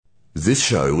This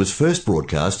show was first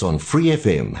broadcast on Free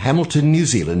FM, Hamilton, New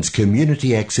Zealand's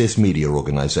community access media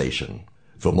organisation.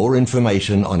 For more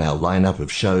information on our lineup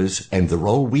of shows and the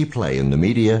role we play in the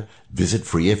media, visit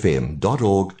freefm.org.nz.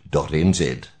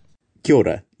 Kia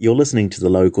ora, you're listening to The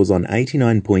Locals on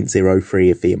 89.0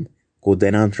 Free FM, ko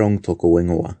Dan Armstrong toko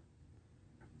ingoa.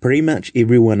 Pretty much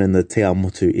everyone in the Te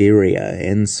Awamutu area,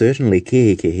 and certainly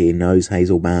Kehekehe, knows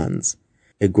Hazel Barnes.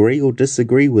 Agree or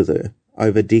disagree with her,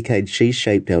 over decades she's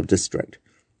shaped our district.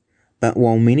 But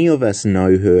while many of us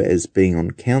know her as being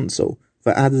on council,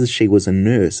 for others she was a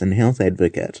nurse and health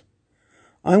advocate.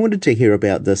 I wanted to hear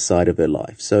about this side of her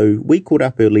life, so we caught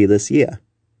up earlier this year.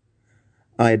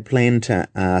 I had planned to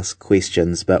ask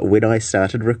questions, but when I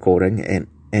started recording,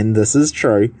 and this is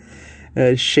true,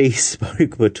 she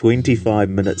spoke for 25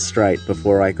 minutes straight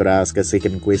before I could ask a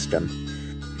second question.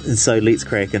 So let's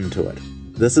crack into it.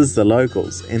 This is The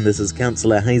Locals, and this is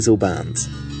Councillor Hazel Barnes.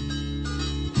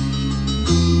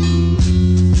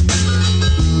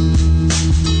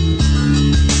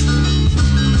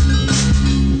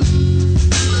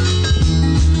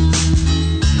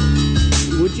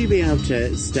 Would you be able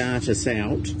to start us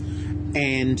out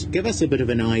and give us a bit of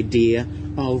an idea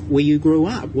of where you grew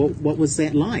up? What was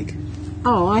that like?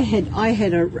 Oh, I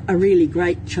had a really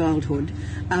great childhood.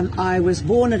 I was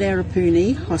born at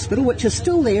Arapuni Hospital, which is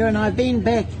still there, and I've been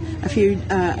back a few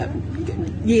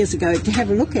years ago to have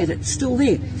a look at it. It's still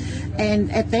there.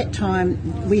 And at that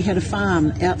time, we had a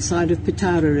farm outside of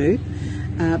Pitaruru,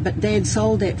 but Dad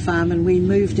sold that farm and we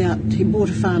moved out. He bought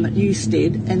a farm at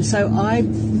Newstead, and so I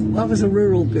was a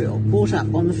rural girl, brought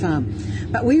up on the farm.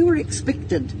 But we were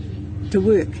expected to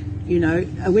work. You know,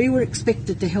 we were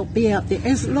expected to help be out there,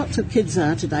 as lots of kids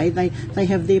are today. They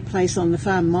have their place on the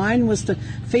farm. Mine was to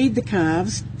feed the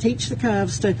calves, teach the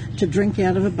calves to drink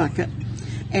out of a bucket,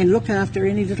 and look after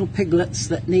any little piglets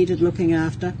that needed looking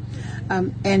after.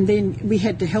 And then we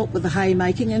had to help with the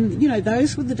haymaking, and, you know,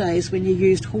 those were the days when you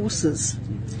used horses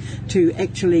to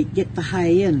actually get the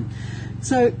hay in.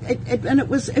 So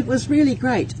it was really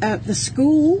great. The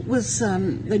school was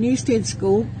the Newstead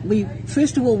school. We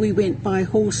went by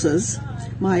horses.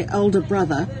 My older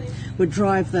brother would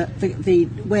drive the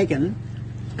wagon,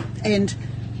 and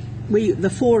the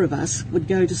four of us would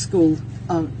go to school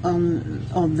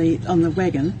on the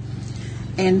wagon,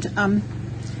 and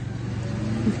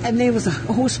there was a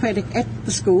horse paddock at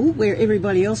the school where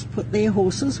everybody else put their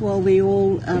horses while we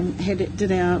all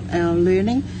did our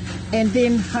learning, and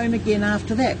then home again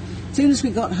after that. As soon as we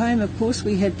got home, of course,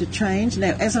 we had to change.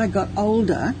 Now, as I got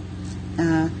older,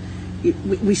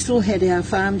 we still had our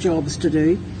farm jobs to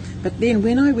do, but then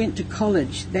when I went to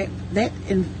college,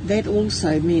 that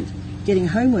also meant getting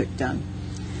homework done.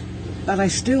 But I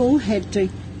still had to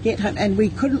get home, and we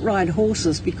couldn't ride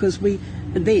horses because we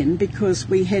had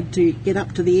to get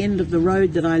up to the end of the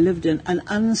road that I lived in, an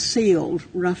unsealed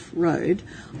rough road,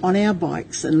 on our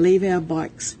bikes and leave our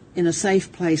bikes in a safe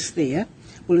place there.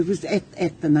 Well, it was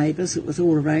at the neighbours, it was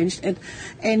all arranged, and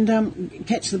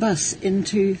catch the bus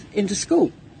into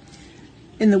school.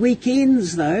 In the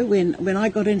weekends, though, when I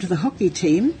got into the hockey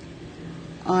team,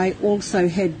 I also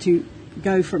had to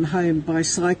go from home by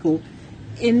cycle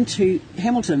into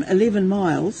Hamilton, 11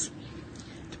 miles,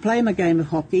 to play my game of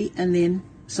hockey and then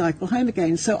cycle home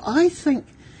again. So I think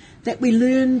that we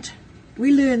learned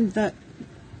that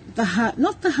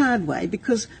not the hard way,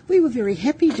 because we were very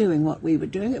happy doing what we were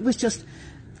doing. It was just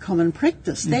common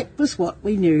practice. That was what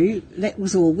we knew. That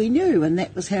was all we knew, and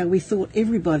that was how we thought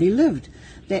everybody lived.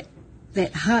 That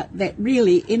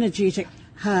really energetic,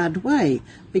 hard way,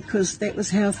 because that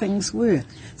was how things were.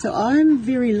 So I'm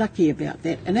very lucky about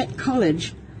that. And at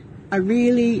college, I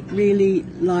really, really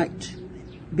liked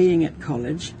being at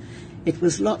college. It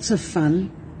was lots of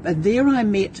fun. But there I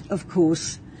met, of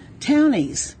course,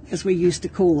 townies, as we used to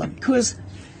call them, because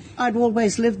I'd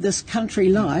always lived this country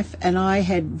life and I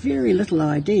had very little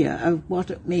idea of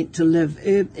what it meant to live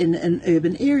in an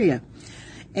urban area.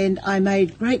 And I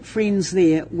made great friends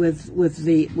there with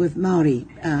Māori,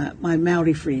 my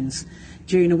Māori friends.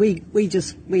 During a week, we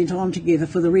just went on together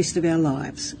for the rest of our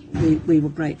lives. We were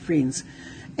great friends,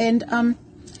 and I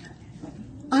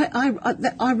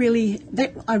really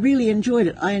enjoyed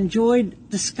it. I enjoyed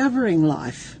discovering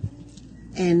life,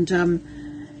 and So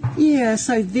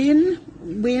then,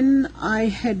 when I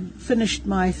had finished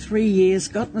my 3 years,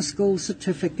 got my school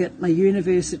certificate, my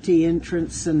university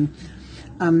entrance, and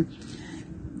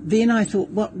then I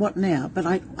thought, what now? But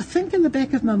I think in the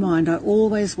back of my mind I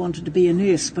always wanted to be a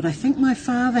nurse, but I think my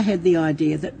father had the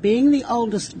idea that being the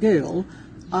oldest girl,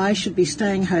 I should be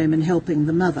staying home and helping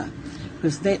the mother,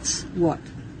 because that's what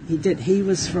he did. He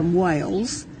was from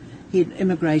Wales. He had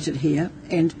immigrated here,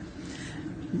 and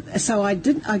So I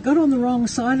got on the wrong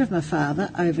side of my father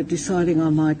over deciding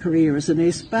on my career as a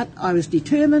nurse, but I was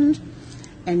determined,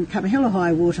 and come hell or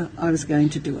high water, I was going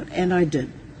to do it, and I did.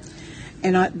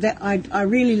 And I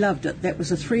really loved it. That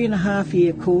was a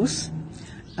 3.5-year course,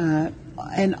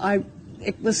 and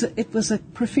it was a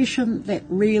profession that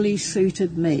really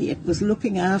suited me. It was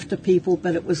looking after people,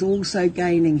 but it was also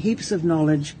gaining heaps of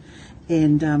knowledge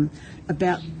and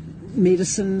about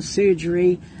medicine,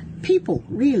 surgery, people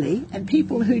really, and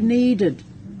people who needed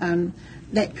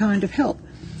that kind of help.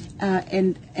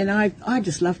 And I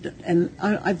just loved it. And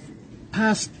I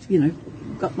passed,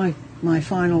 got my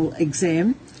final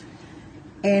exam.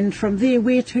 And from there,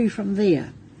 where to from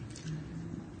there?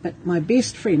 But my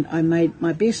best friend,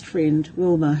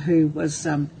 Wilma, who was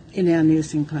in our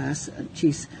nursing class,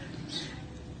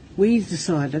 we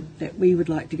decided that we would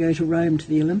like to go to Rome to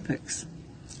the Olympics.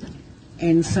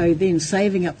 And so then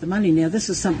saving up the money. Now, this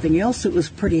is something else that was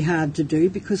pretty hard to do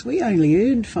because we only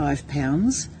earned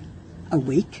 £5 a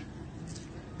week.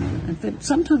 But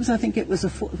sometimes I think it was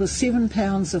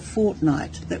 £7 a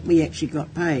fortnight that we actually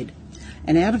got paid.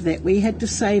 And out of that, we had to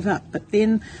save up. But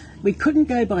then we couldn't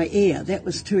go by air. That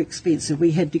was too expensive.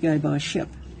 We had to go by ship.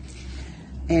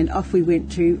 And off we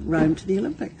went to Rome to the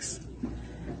Olympics.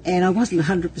 And I wasn't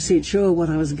 100% sure what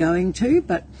I was going to,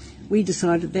 but we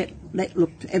decided that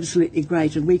looked absolutely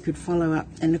great and we could follow up.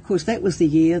 And, of course, that was the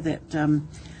year that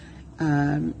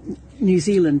New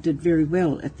Zealand did very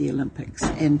well at the Olympics.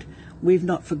 And we've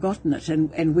not forgotten it.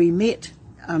 And we met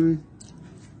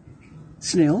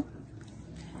Snell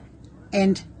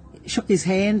and shook his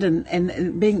hand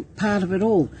and being part of it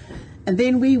all. And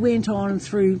then we went on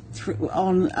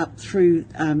up through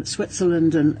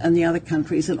Switzerland and the other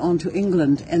countries and on to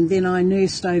England. And then I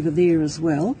nursed over there as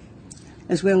well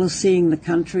as seeing the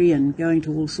country and going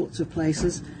to all sorts of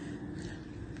places.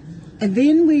 And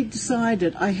then we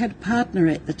decided, I had a partner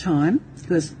at the time,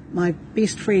 because my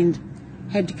best friend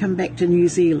had to come back to New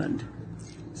Zealand.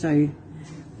 So,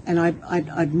 and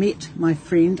I'd met my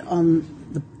friend on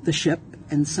the ship,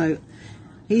 and so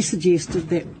he suggested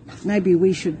that maybe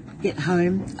we should get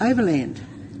home overland.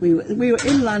 We were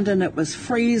in London, it was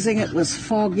freezing, it was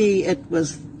foggy, it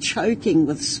was choking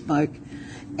with smoke,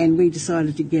 and we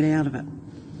decided to get out of it.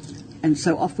 And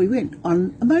so off we went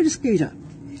on a motor scooter.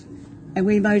 And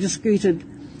we motor scooted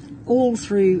all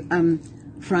through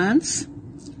France,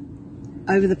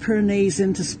 over the Pyrenees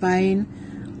into Spain,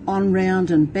 on round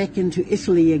and back into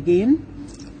Italy again,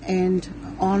 and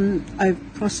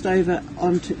crossed over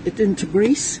into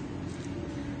Greece.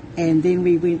 And then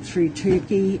we went through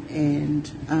Turkey and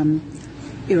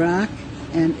Iraq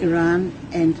and Iran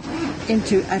and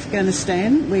into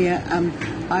Afghanistan, where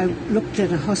I looked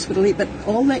at a hospital. But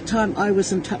all that time I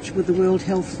was in touch with the World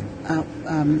Health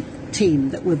team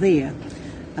that were there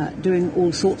doing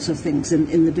all sorts of things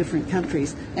in the different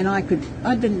countries. And I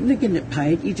didn't get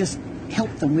paid, you just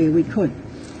helped them where we could.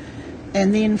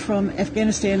 And then from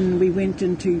Afghanistan we went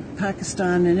into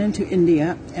Pakistan and into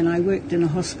India, and I worked in a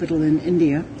hospital in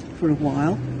India for a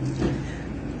while.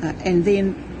 And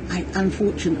then I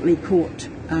unfortunately caught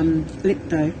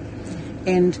lepto,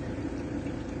 and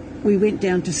we went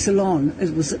down to Ceylon,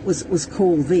 it was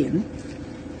called then,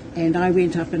 and I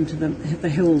went up into the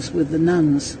hills with the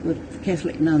nuns, with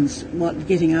Catholic nuns,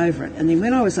 getting over it. And then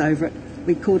when I was over it,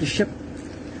 we caught a ship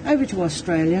over to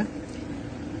Australia.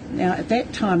 Now, at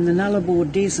that time, the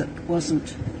Nullarbor Desert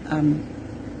wasn't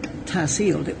tar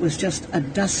sealed, it was just a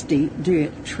dusty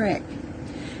dirt track.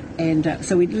 And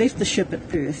so we left the ship at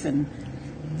Perth and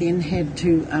then had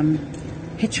to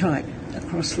hitchhike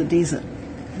across the desert.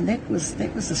 And that was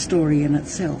a story in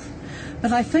itself.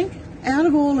 But I think out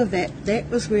of all of that, that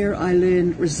was where I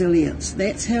learned resilience.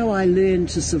 That's how I learned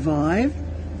to survive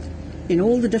in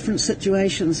all the different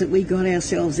situations that we got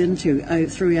ourselves into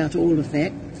throughout all of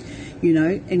that,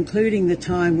 including the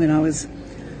time when I was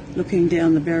looking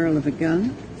down the barrel of a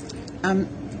gun. And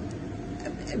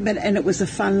it was a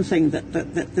fun thing that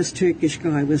this Turkish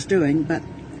guy was doing, but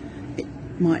it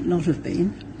might not have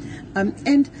been.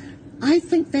 And I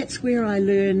think that's where I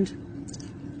learned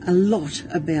a lot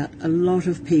about a lot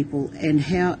of people and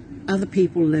how other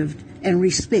people lived, and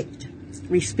respect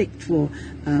for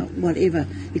whatever,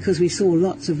 because we saw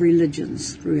lots of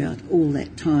religions throughout all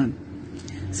that time.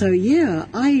 So yeah,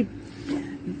 and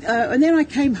then I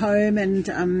came home, and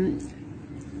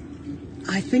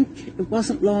I think it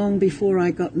wasn't long before I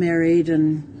got married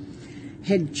and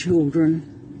had children.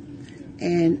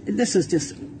 And this is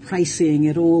just pricing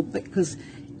it all, because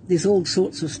there's all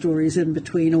sorts of stories in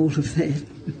between all of that.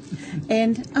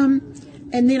 And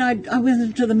then I went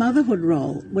into the motherhood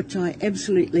role, which I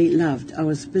absolutely loved. I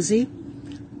was busy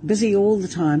all the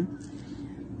time,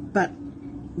 but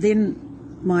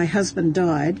then my husband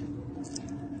died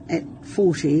at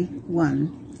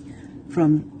 41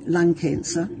 from lung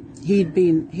cancer. He'd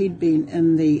been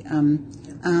in the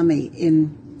army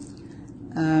in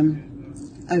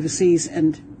overseas,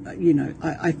 and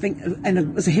I think, and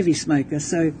it was a heavy smoker.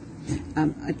 So,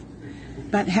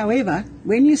 but however,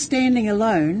 when you're standing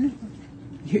alone,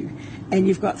 and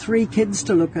you've got 3 kids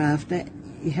to look after,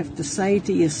 you have to say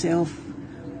to yourself,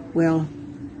 well,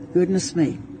 goodness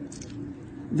me,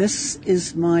 this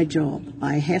is my job.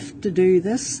 I have to do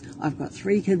this. I've got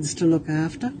 3 kids to look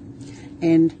after,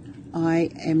 and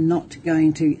I am not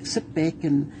going to sit back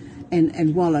and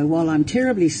wallow. While I'm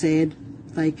terribly sad,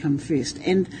 they come first.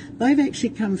 And they've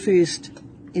actually come first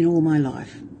in all my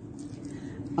life.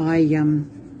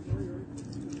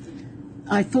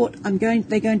 I thought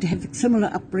they're going to have a similar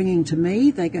upbringing to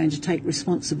me. They're going to take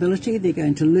responsibility. They're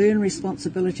going to learn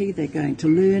responsibility. They're going to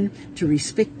learn to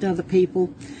respect other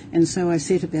people. And so I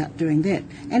set about doing that.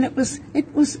 And it was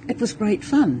great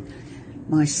fun.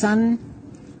 My son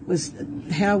was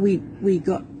how I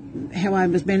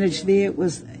was managed there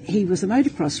was he was a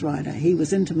motocross rider. He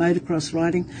was into motocross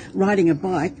riding a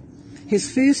bike.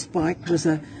 His first bike was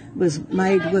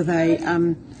made with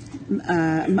a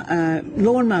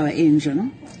lawnmower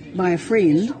engine by a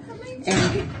friend,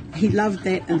 and he loved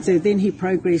that. And so then he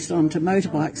progressed on to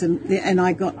motorbikes, and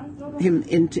I got him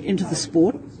into the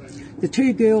sport. The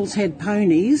 2 girls had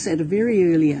ponies at a very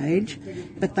early age,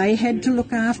 but they had to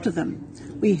look after them.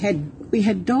 We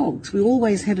had dogs. We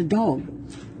always had a dog.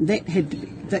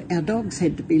 Our dogs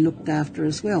had to be looked after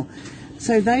as well.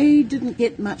 So they didn't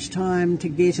get much time to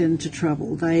get into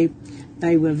trouble. They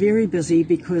were very busy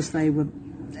because they were,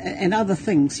 and other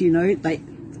things, they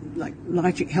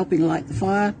helping light the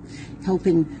fire,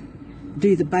 helping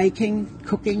do the baking,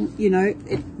 cooking.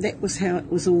 That was how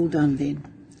it was all done then.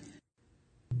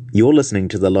 You're listening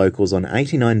to The Locals on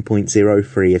 89.0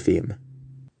 Free FM.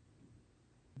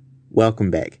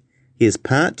 Welcome back. Here's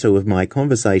part 2 of my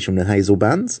conversation with Hazel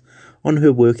Barnes on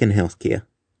her work in healthcare.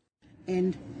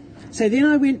 And so then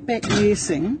I went back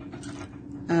nursing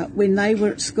when they were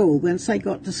at school. Once they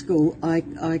got to school, I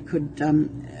could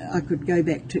go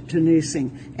back to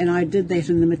nursing, and I did that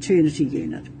in the maternity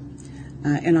unit.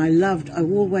 And I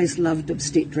always loved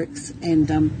obstetrics, and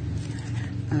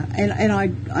I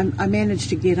managed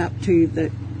to get up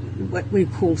to what we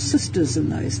call sisters in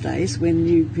those days, when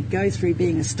you could go through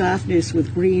being a staff nurse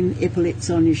with green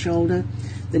epaulets on your shoulder.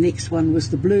 The next one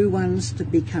was the blue ones to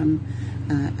become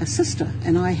a sister,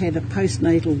 and I had a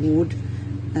postnatal ward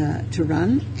to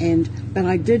run, but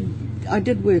I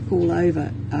did work all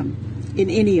over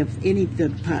in any of the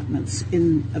departments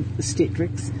in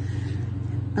obstetrics,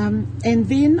 and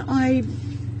then I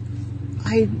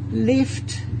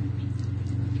left.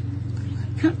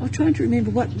 I'm trying to remember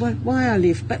why I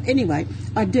left, but anyway,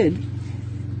 I did,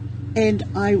 and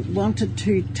I wanted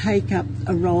to take up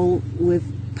a role with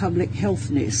public health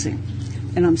nursing.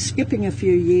 And I'm skipping a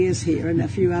few years here and a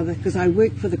few other, because I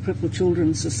worked for the Crippled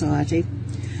Children's Society,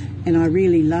 and I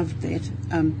really loved that.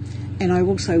 And I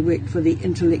also worked for the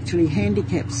Intellectually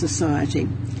Handicapped Society,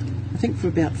 I think for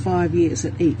about 5 years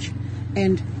at each.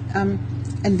 And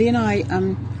then I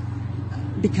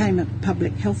became a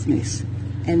public health nurse.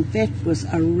 And that was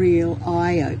a real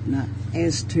eye-opener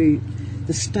as to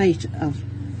the state of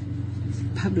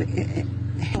public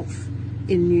health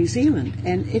in New Zealand.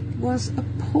 And it was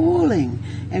appalling.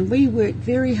 And we worked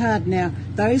very hard. Now,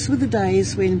 those were the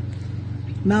days when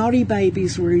Māori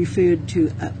babies were referred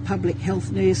to a public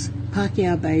health nurse,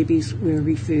 Pākehā babies were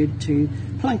referred to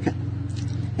Plunkett.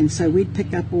 And so we'd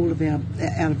pick up all of our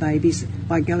babies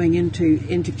by going into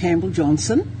Campbell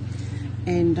Johnson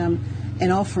and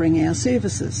offering our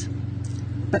services.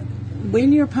 But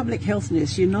when you're a public health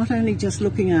nurse, you're not only just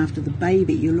looking after the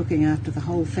baby, you're looking after the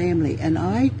whole family. And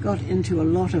I got into a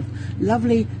lot of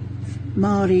lovely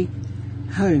Māori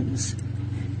homes,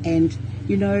 and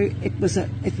it was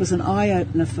an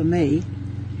eye-opener for me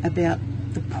about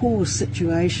the poor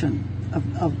situation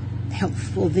of health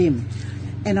for them.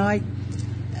 And I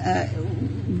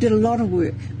did a lot of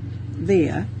work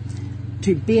there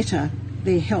to better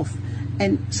their health.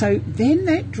 And so then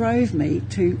that drove me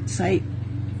to say,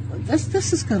 this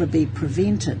has got to be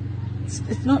prevented.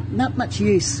 It's not much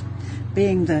use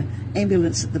being the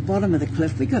ambulance at the bottom of the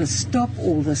cliff. We've got to stop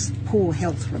all this poor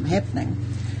health from happening.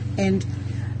 And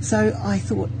so I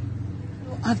thought,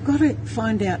 I've got to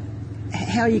find out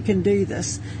how you can do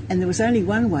this. And there was only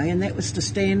one way, and that was to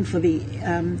stand for the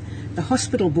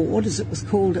hospital board, as it was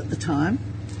called at the time,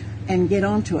 and get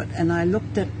onto it. And I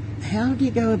looked at, how do you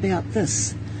go about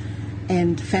this?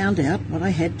 And found out what I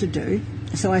had to do.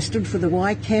 So I stood for the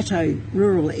Waikato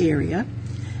rural area,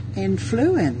 and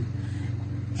flew in.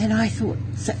 And I thought,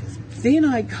 so then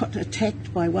I got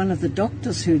attacked by one of the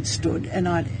doctors who'd stood, and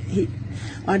I'd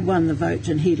won the vote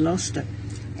and he'd lost it.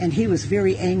 And he was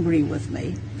very angry with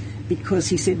me because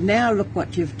he said, now look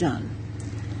what you've done.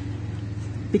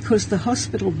 Because the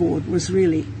hospital board was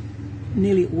really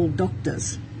nearly all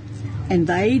doctors, and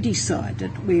they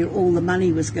decided where all the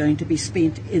money was going to be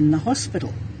spent in the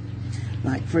hospital.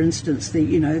 Like, for instance, the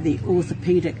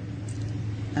orthopaedic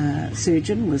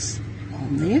surgeon was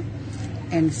on there,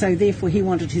 and so therefore he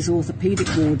wanted his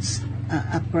orthopaedic wards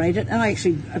upgraded, and I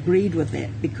actually agreed with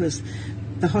that because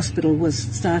the hospital was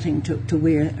starting to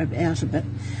wear out a bit.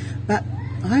 But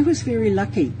I was very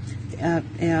lucky.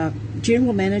 Our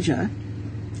general manager,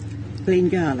 Glenn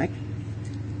Garlick,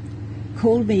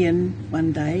 called me in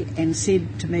one day and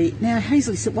said to me, now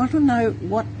Hazel, he said, I want to know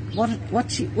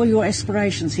what's your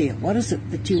aspirations here? What is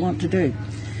it that you want to do?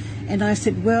 And I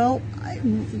said, well,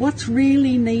 what's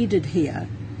really needed here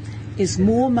is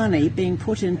more money being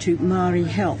put into Māori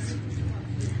health.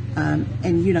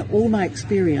 And, you know, all my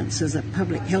experience as a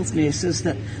public health nurse is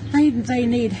that they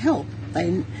need help.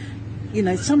 They, you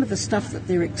know, some of the stuff that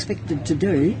they're expected to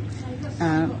do,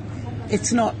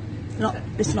 it's not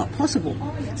possible.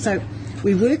 So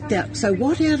we worked out, so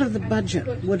what out of the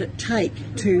budget would it take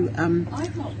to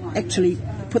actually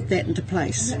put that into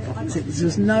place? So there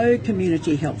was no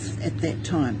community health at that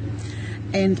time.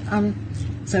 And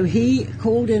so he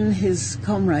called in his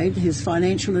comrade, his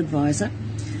financial advisor,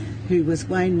 who was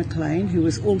Wayne McLean, who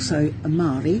was also a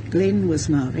Māori. Glenn was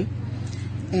Māori.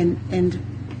 And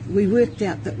we worked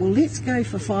out that, well, let's go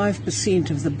for 5%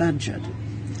 of the budget,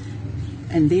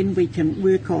 and then we can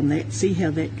work on that, see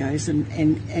how that goes,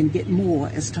 and get more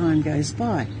as time goes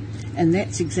by. And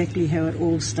that's exactly how it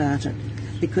all started.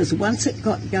 Because once it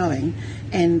got going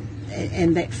and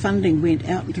that funding went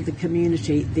out into the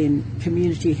community, then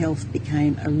community health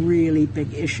became a really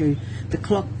big issue. The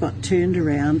clock got turned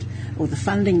around, or the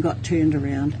funding got turned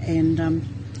around, and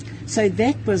so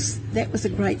that was a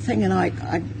great thing. And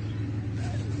I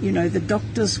you know, the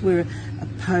doctors were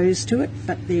opposed to it,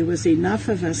 but there was enough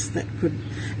of us that could,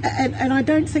 and I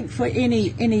don't think for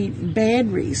any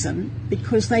bad reason,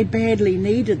 because they badly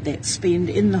needed that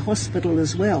spend in the hospital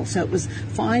as well. So it was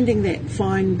finding that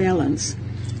fine balance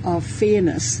of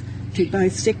fairness to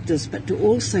both sectors, but to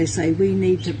also say we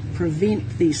need to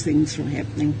prevent these things from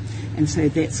happening, and so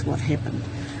that's what happened.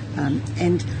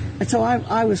 And so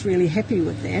I was really happy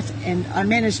with that, and I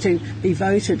managed to be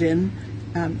voted in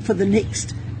for the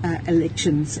next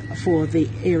elections for the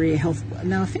area health board.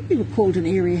 Now I think we were called an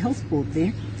area health board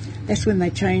there. That's when the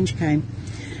change came.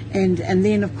 And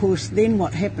then of course then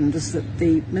what happened is that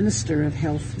the Minister of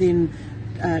Health then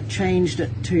changed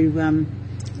it to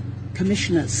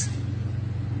commissioners.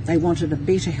 They wanted a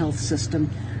better health system,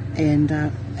 and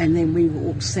then we were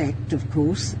all sacked, of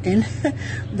course, and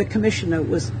the commissioner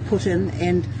was put in,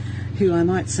 and who I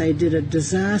might say did a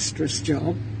disastrous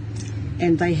job.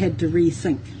 And they had to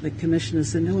rethink, the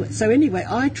commissioners and all that. So anyway,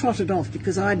 I trotted off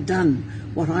because I'd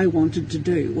done what I wanted to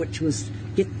do, which was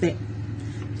get that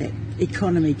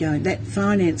economy going, that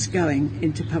finance going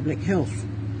into public health.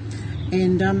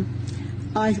 And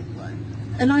I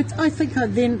think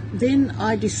then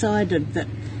I decided that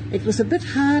it was a bit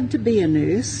hard to be a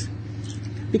nurse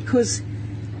because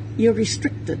you're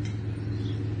restricted.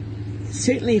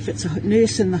 Certainly if it's a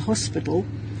nurse in the hospital,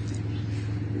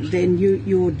 then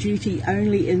your duty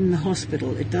only in the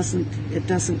hospital. It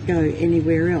doesn't go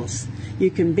anywhere else. You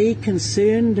can be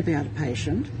concerned about a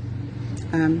patient,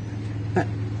 but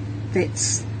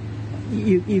that's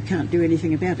you can't do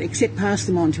anything about it except pass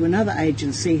them on to another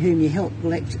agency whom you hope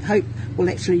will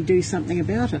actually do something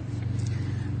about it.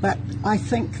 But I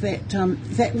think that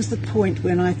that was the point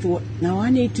when I thought, no,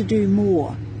 I need to do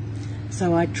more.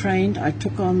 So I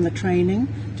took on the training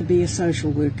to be a social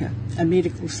worker, a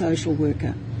medical social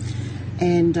worker.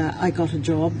 And I got a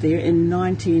job there in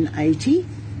 1980.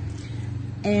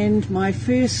 And my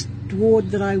first ward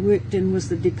that I worked in was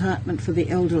the Department for the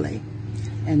Elderly.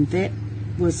 And that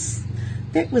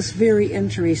was very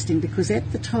interesting because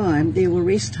at the time there were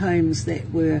rest homes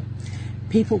that were,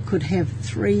 people could have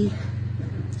three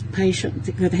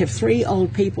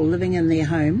old people living in their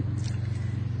home,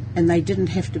 and they didn't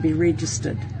have to be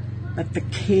registered. But the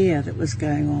care that was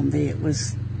going on there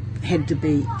had to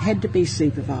be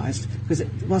supervised, because it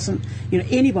wasn't,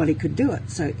 anybody could do it,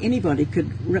 so anybody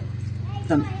could rip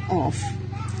them off.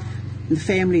 And the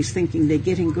families thinking they're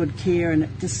getting good care, and it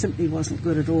just simply wasn't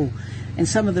good at all. And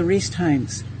some of the rest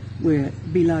homes were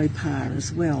below par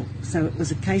as well. So it was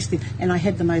a case thing. And I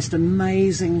had the most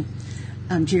amazing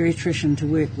geriatrician to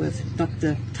work with,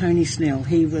 Dr. Tony Snell.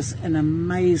 He was an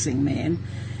amazing man.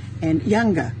 and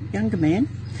younger man,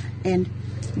 and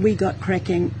we got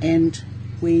cracking, and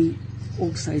we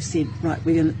also said, right,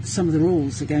 some of the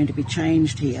rules are going to be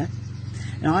changed here.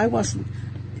 Now, I wasn't,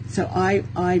 so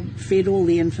I fed all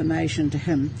the information to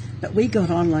him, but we got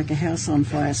on like a house on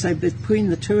fire. So between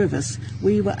the two of us,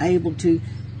 we were able to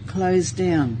close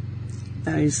down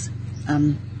those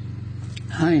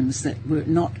homes that were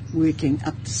not working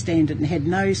up to standard and had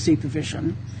no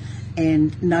supervision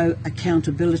and no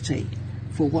accountability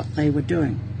for what they were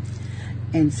doing.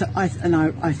 And so I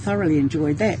thoroughly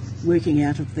enjoyed that, working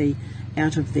out of the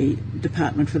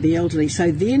department for the elderly.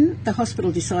 So then the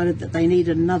hospital decided that they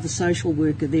needed another social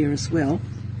worker there as well.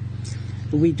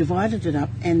 We divided it up,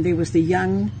 and there was the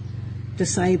young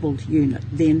disabled unit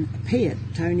then appeared.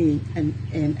 Tony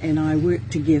and I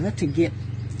worked together to get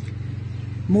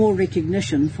more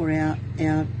recognition for our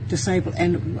disabled,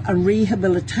 and a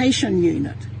rehabilitation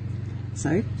unit.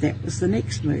 So that was the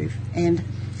next move. And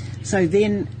so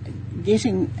then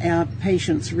getting our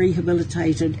patients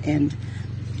rehabilitated and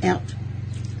out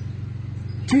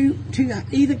to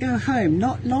either go home,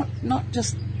 not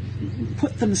just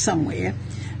put them somewhere,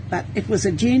 but it was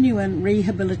a genuine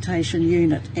rehabilitation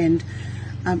unit, and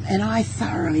I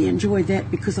thoroughly enjoyed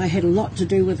that because I had a lot to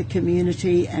do with the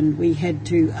community, and we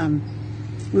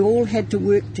all had to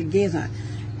work together,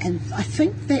 and I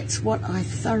think that's what I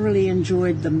thoroughly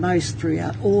enjoyed the most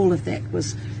throughout all of that,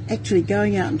 was actually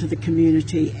going out into the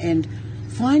community and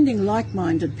finding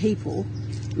like-minded people,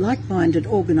 like-minded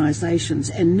organisations,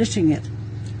 and knitting it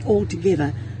all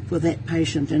together for that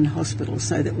patient in hospital,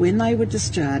 so that when they were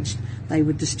discharged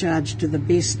to the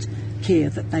best care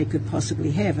that they could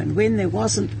possibly have. And when there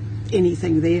wasn't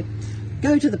anything there,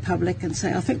 go to the public and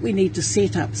say, I think we need to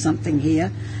set up something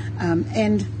here.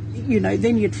 And,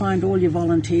 then you'd find all your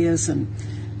volunteers and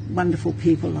wonderful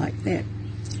people like that.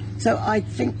 So I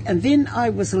think, and then I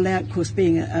was allowed, of course,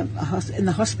 being in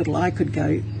the hospital, I could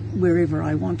go wherever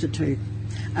I wanted to,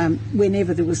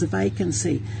 whenever there was a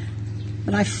vacancy.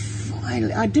 But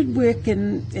I did work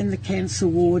in the cancer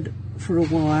ward for a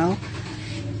while,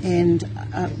 and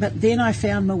but then I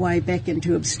found my way back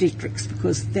into obstetrics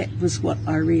because that was what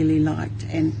I really liked.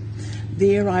 And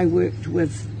there I worked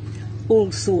with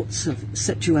all sorts of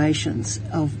situations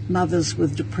of mothers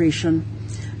with depression,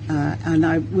 and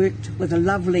I worked with a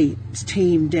lovely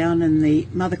team down in the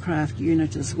Mothercraft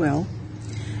unit as well.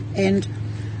 And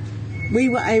we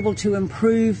were able to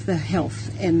improve the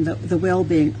health and the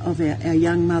well-being of our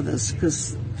young mothers,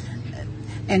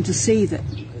 and to see that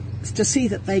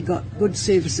they got good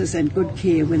services and good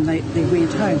care when they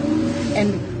went home.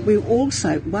 And we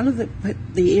also, one of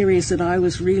the areas that I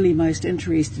was really most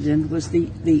interested in was the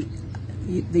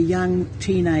young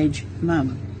teenage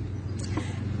mum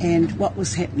and what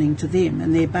was happening to them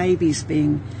and their babies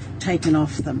being taken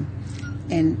off them,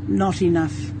 and not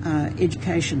enough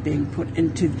education being put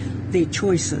into their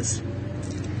choices.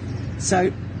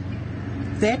 So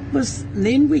that was,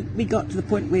 then we got to the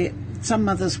point where some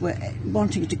mothers were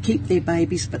wanting to keep their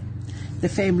babies, but the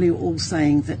family were all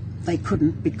saying that they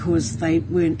couldn't because they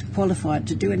weren't qualified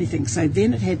to do anything. So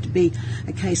then it had to be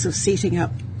a case of setting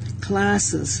up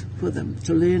classes for them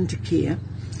to learn to care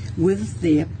with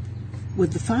the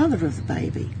father of the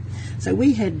baby. So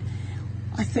we had,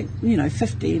 I think,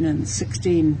 15 and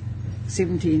 16,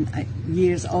 17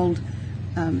 years old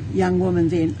young women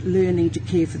then learning to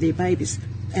care for their babies.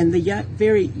 And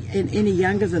any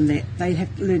younger than that, they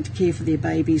have to learn to care for their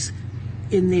babies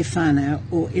in their whānau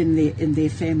or in their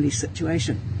family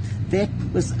situation. That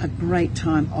was a great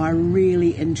time. I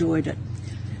really enjoyed it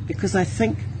because I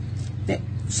think that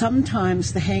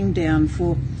sometimes the hang down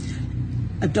for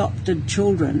adopted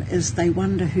children is they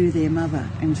wonder who their mother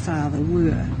and father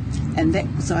were, and that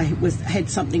had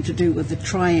something to do with the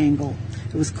triangle.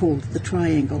 It was called the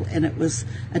triangle, and it was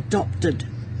adopted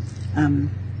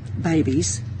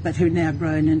babies, but who now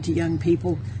grown into young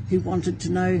people who wanted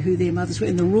to know who their mothers were.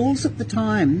 And the rules at the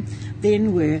time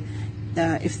then were,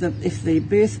 if the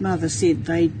birth mother said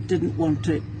they didn't want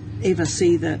to ever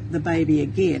see the baby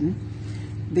again,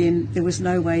 then there was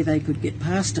no way they could get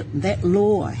past it. And that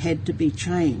law had to be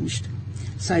changed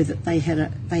so that they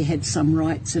had some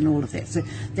rights and all of that. So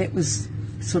that was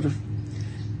sort of,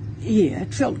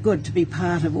 it felt good to be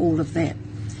part of all of that.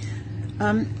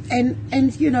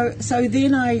 So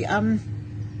then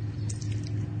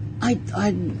I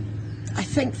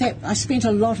think that I spent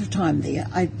a lot of time there.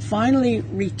 I finally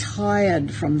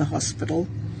retired from the hospital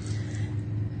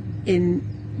in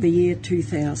the year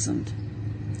 2000.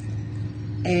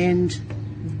 And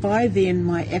by then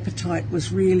my appetite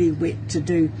was really whet to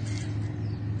do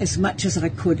as much as I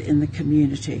could in the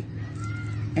community.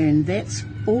 And that's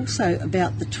also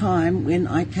about the time when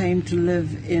I came to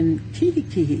live in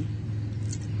Kihikihi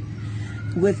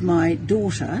with my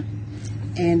daughter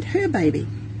and her baby.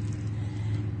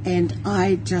 And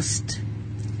I just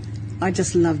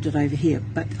loved it over here.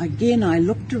 But again, I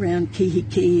looked around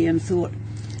Kihikihi and thought,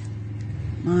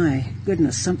 my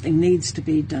goodness, something needs to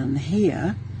be done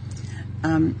here.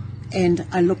 And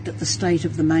I looked at the state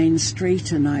of the main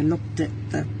street, and I looked at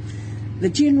the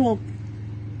general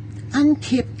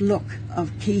unkept look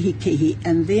of Kihikihi,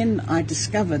 and then I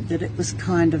discovered that it was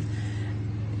kind of,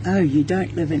 oh, you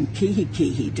don't live in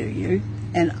Kihikihi, do you?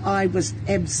 And I was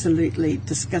absolutely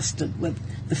disgusted with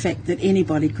the fact that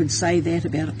anybody could say that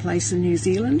about a place in New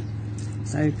Zealand.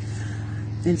 So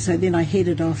then I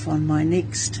headed off on my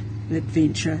next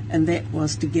adventure, and that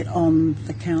was to get on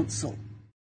the council.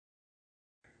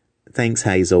 Thanks,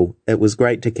 Hazel. It was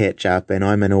great to catch up, and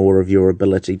I'm in awe of your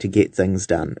ability to get things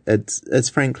done. It's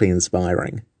frankly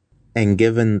inspiring. And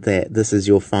given that this is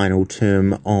your final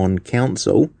term on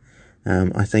council,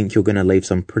 I think you're going to leave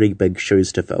some pretty big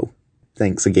shoes to fill.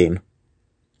 Thanks again.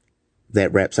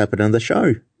 That wraps up another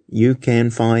show. You can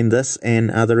find this and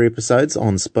other episodes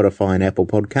on Spotify and Apple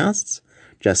Podcasts.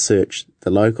 Just search The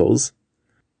Locals.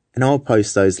 And I'll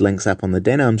post those links up on the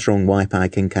Dan Armstrong Waipā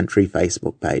King Country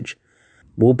Facebook page.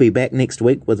 We'll be back next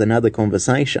week with another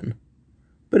conversation.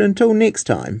 But until next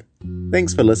time,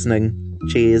 thanks for listening.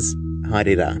 Cheers.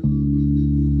 Haere rā.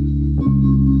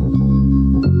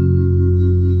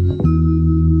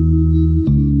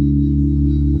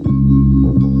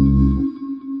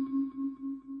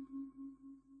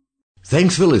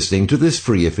 Thanks for listening to this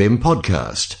Free FM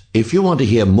podcast. If you want to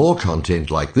hear more content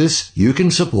like this, you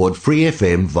can support Free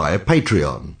FM via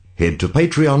Patreon. Head to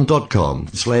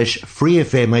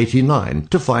patreon.com/freefm89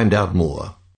 to find out more.